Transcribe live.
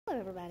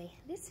everybody.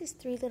 This is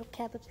 3 little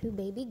cavapoo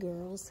baby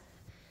girls.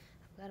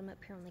 I've got them up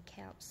here on the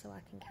couch so I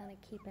can kind of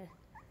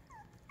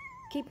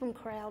keep them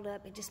crowded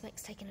up. It just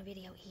makes taking a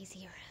video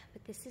easier.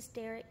 But this is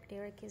Derek.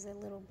 Derek is a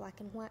little black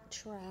and white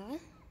tri.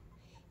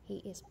 He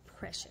is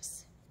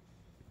precious.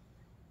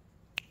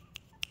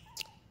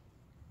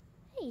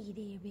 Hey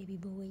there, baby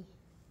boy.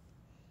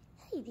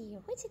 Hey there,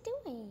 what's he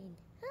doing?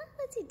 Huh?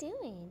 What's he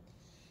doing?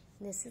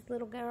 This is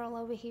little girl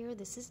over here.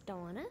 This is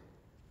Donna.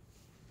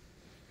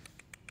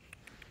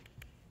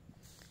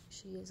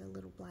 She is a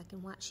little black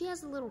and white. She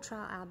has a little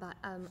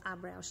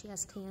eyebrow. She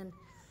has 10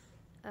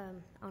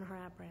 on her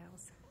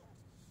eyebrows.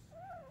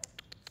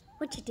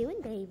 What you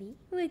doing, baby?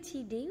 What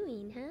you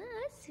doing,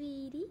 huh,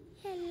 sweetie?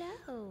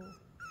 Hello.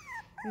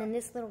 And then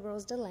this little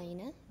girl's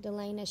Delana.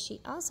 Delana,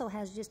 she also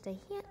has just a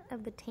hint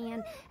of the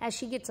tan. As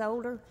she gets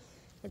older,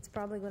 it's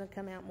probably going to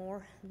come out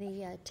more,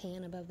 the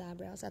tan above the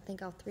eyebrows. I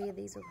think all 3 of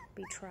these will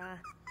be tri.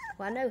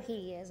 Well, I know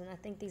he is, and I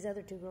think these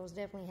other 2 girls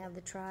definitely have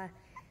the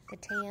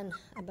tan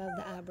above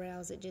the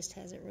eyebrows. It just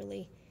hasn't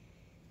really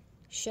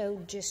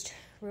showed just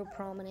real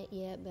prominent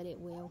yet, but it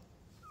will.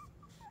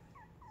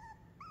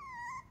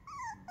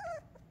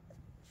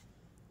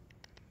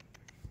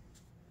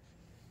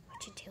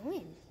 What you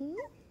doing?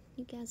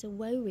 You guys are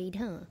worried,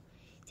 huh?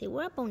 Say,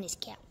 we're up on this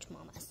couch,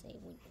 Mama. I say,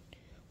 we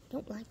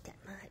don't like that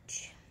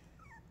much.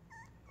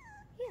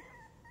 Yeah.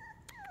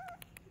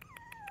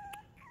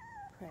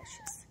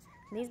 Precious.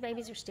 And these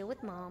babies are still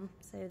with Mom,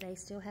 so they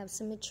still have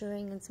some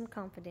maturing and some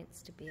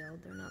confidence to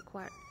build. They're not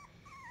quite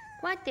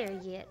there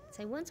yet.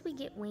 So once we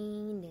get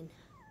weaned and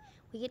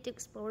we get to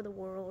explore the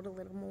world a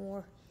little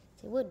more,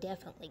 so we'll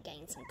definitely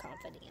gain some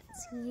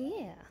confidence.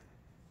 Yeah.